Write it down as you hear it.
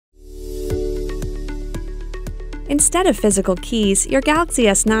Instead of physical keys, your Galaxy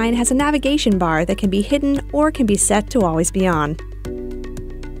S9 has a navigation bar that can be hidden or can be set to always be on.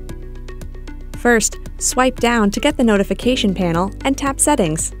 First, swipe down to get the notification panel and tap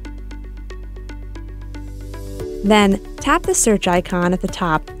Settings. Then, tap the search icon at the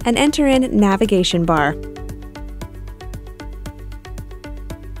top and enter in Navigation Bar.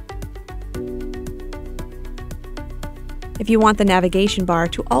 If you want the navigation bar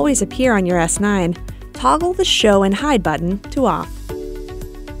to always appear on your S9, toggle the Show and Hide button to off.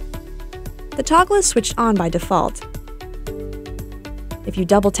 The toggle is switched on by default. If you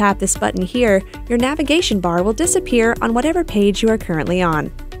double tap this button here, your navigation bar will disappear on whatever page you are currently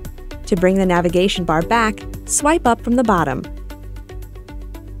on. To bring the navigation bar back, swipe up from the bottom.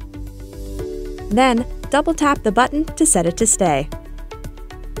 Then, double tap the button to set it to stay.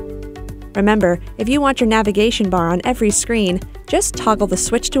 Remember, if you want your navigation bar on every screen, just toggle the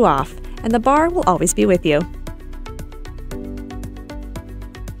switch to off, and the bar will always be with you.